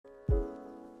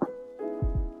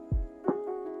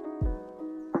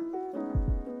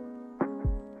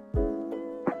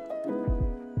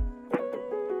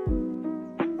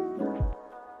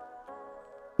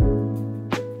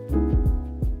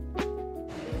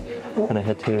Gonna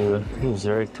head to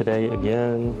Zurich today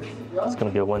again. It's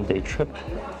gonna be a one-day trip.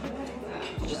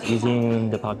 Just using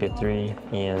the Pocket 3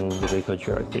 and the Ricoh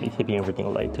GR3, keeping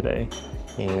everything light today.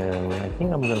 And I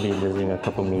think I'm gonna be visiting a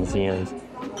couple museums,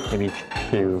 maybe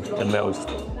 2 at most,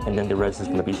 and then the rest is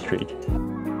gonna be street.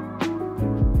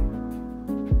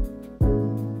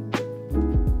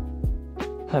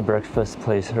 That breakfast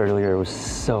place earlier was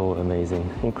so amazing,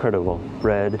 incredible.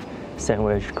 Bread,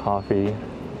 sandwich, coffee,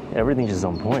 everything just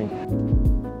on point.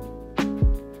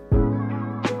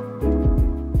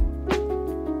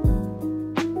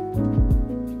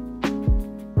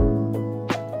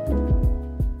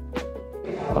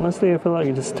 Honestly, I feel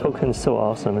like this token is so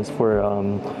awesome. It's for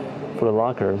the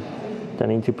locker that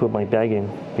I need to put my bag in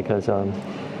because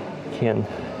can't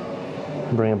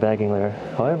bring a bag in there.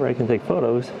 However, I can take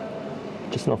photos,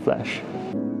 just no flash.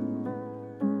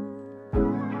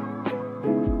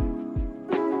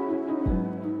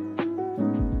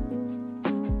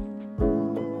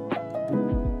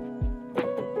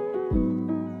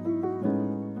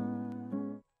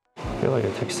 I feel like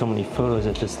I took so many photos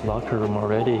at this locker room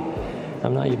already.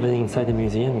 I'm not even inside the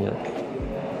museum yet.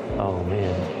 Oh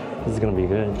man, this is gonna be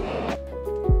good.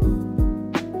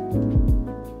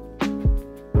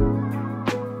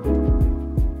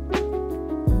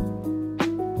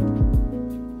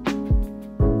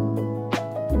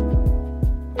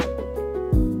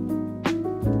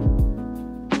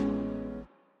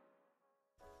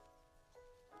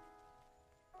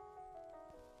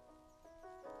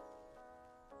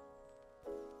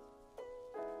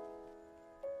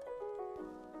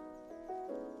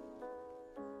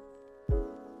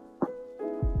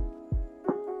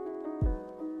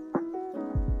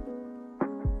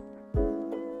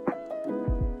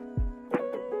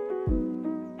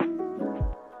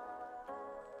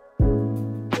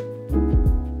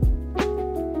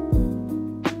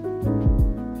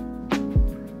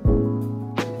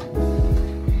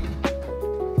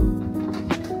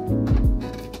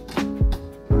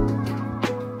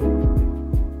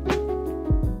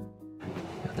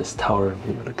 This tower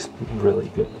looks really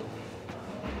good.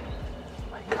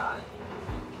 Oh my god,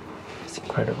 it's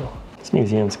incredible. This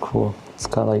museum's cool. It's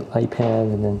got like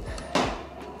iPad and then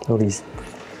all these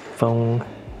phone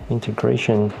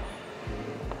integration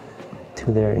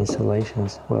to their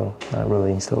installations. Well, not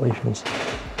really installations.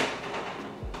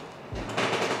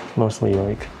 Mostly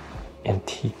like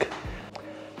antique.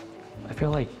 I feel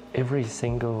like every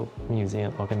single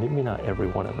museum, okay, maybe not every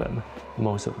one of them,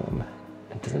 most of them,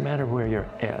 it doesn't matter where you're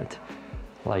at,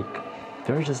 like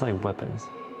they're just like weapons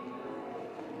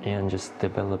and just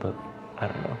develop a, I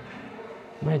don't know.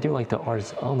 I mean, I do like the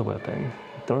arts on the weapon.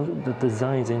 The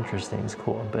design's interesting, it's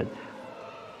cool, but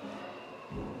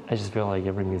I just feel like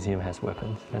every museum has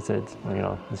weapons. That's it, you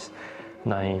know, this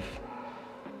knife,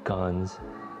 guns,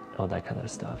 all that kind of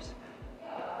stuff.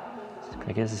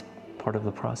 I guess it's part of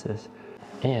the process.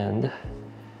 And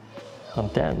on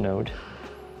that note,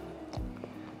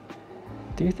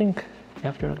 do you think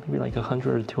after maybe like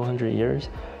 100 or 200 years,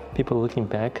 people looking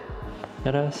back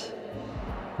at us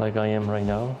like I am right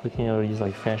now, looking at all these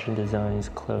like fashion designs,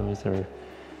 clothes, or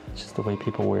just the way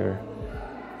people wear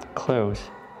clothes,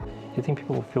 do you think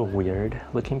people will feel weird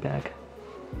looking back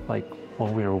like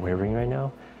what we are wearing right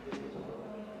now?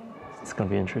 It's gonna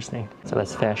be interesting. So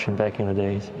that's fashion back in the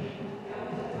days.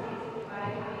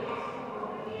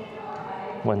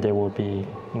 One day we'll be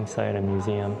inside a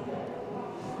museum.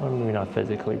 Or maybe not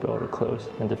physically, but all the clothes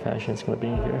and the fashion is going to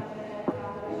be in here.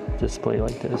 Display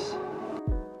like this.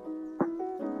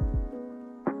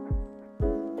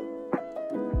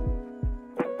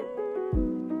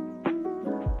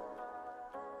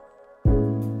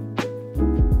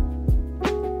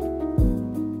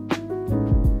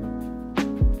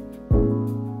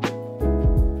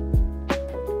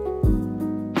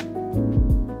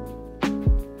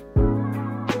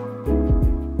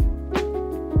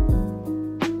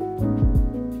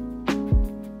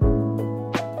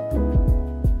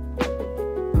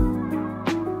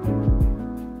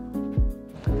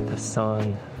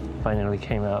 Sun finally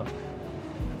came out.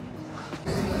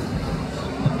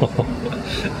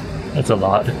 That's a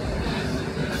lot.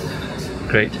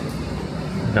 Great.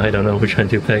 Now I don't know which one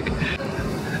to pick.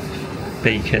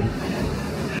 Bacon.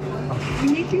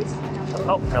 You need juice?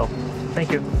 Oh, no.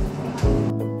 Thank you.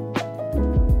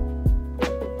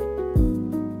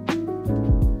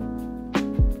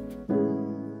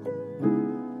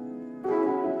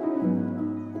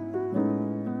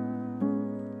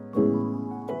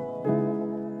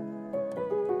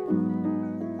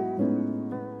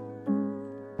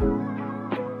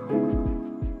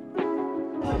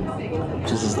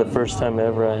 This is the first time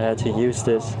ever I had to use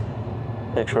this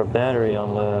extra battery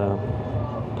on the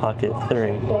Pocket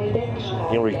 3.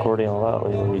 Been recording a lot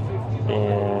lately,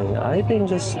 and I've been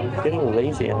just getting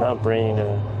lazy and not bringing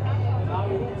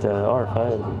the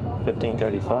R5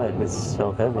 1535. It's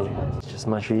so heavy. It's just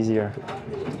much easier.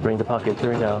 Bring the Pocket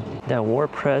 3 now. That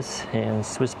WordPress and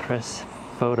Swiss press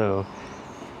photo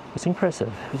was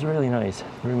impressive. It was really nice.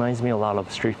 It reminds me a lot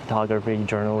of street photography,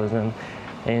 journalism,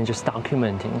 and just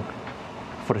documenting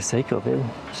for the sake of it.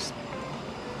 Just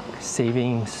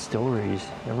saving stories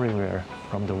everywhere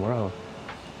from the world.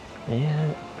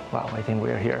 And wow, I think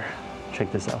we're here.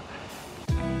 Check this out.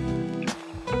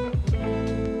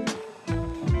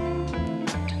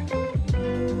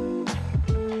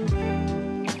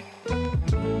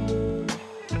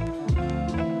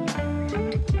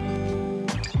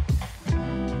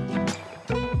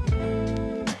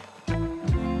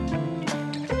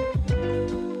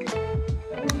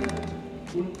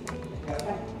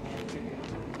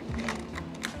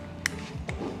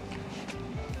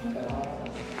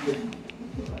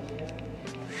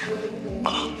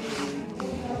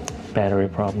 Battery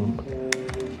problem.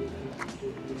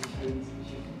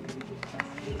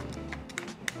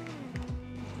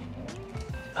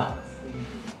 Oh,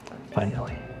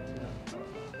 finally.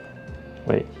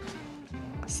 Wait,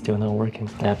 still not working.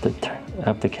 I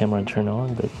have the camera turned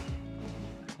on, but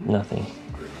nothing.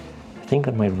 I think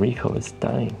that my Ricoh is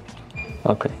dying.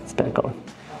 Okay, it's back on.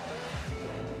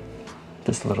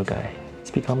 This little guy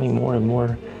is becoming more and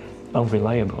more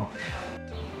unreliable.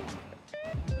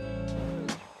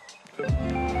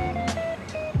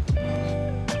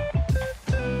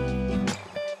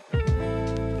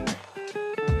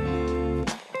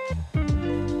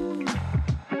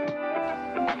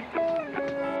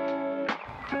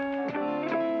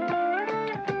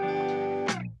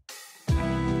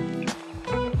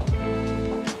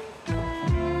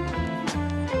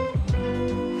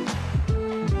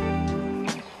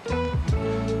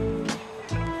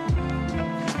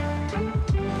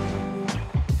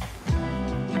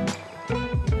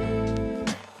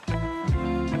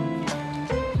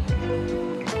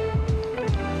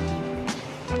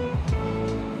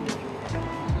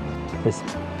 This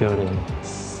building is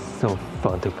so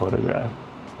fun to photograph.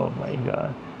 Oh my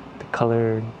god. The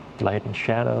color, light and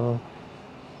shadow.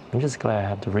 I'm just glad I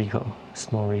have the Ricoh,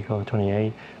 small Ricoh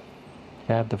 28. If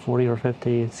I have the 40 or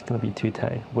 50, it's gonna be too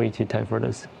tight, way too tight for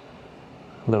this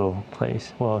little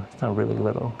place. Well, it's not really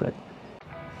little, but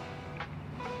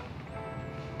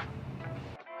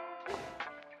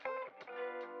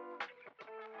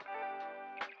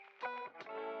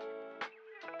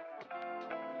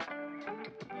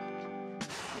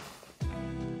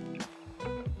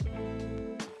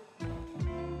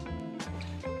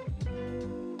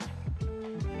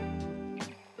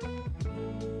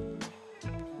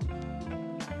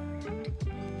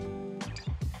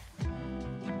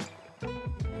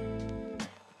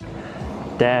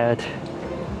that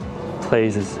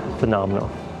place is phenomenal.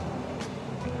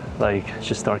 Like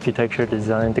just the architecture,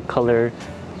 design, the color,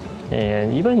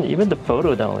 and even the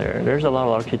photo down there. There's a lot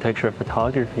of architecture,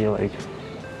 photography. Like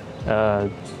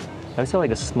I saw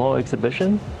like a small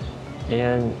exhibition,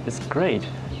 and it's great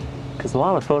because a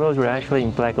lot of photos were actually in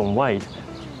black and white.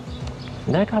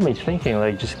 And that got me thinking,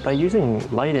 like just by using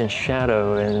light and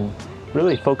shadow and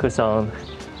really focus on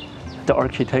the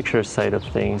architecture side of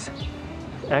things,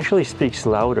 actually speaks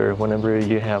louder whenever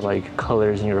you have like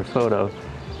colors in your photo.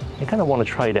 I kind of want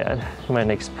to try that in my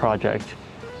next project,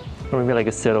 or maybe like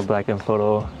a set of black and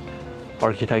photo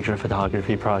architecture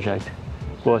photography project.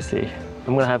 We'll see.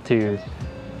 I'm gonna have to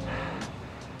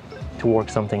work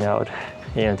something out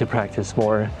and to practice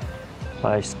more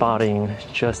by spotting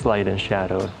just light and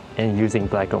shadow and using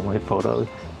black and white photos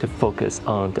to focus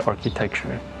on the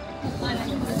architecture.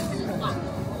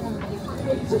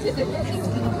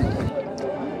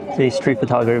 See, street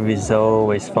photography is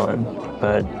always fun,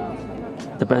 but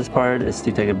the best part is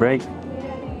to take a break,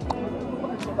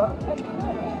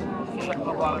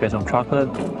 get some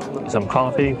chocolate, get some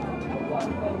coffee,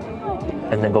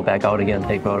 and then go back out again and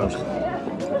take photos.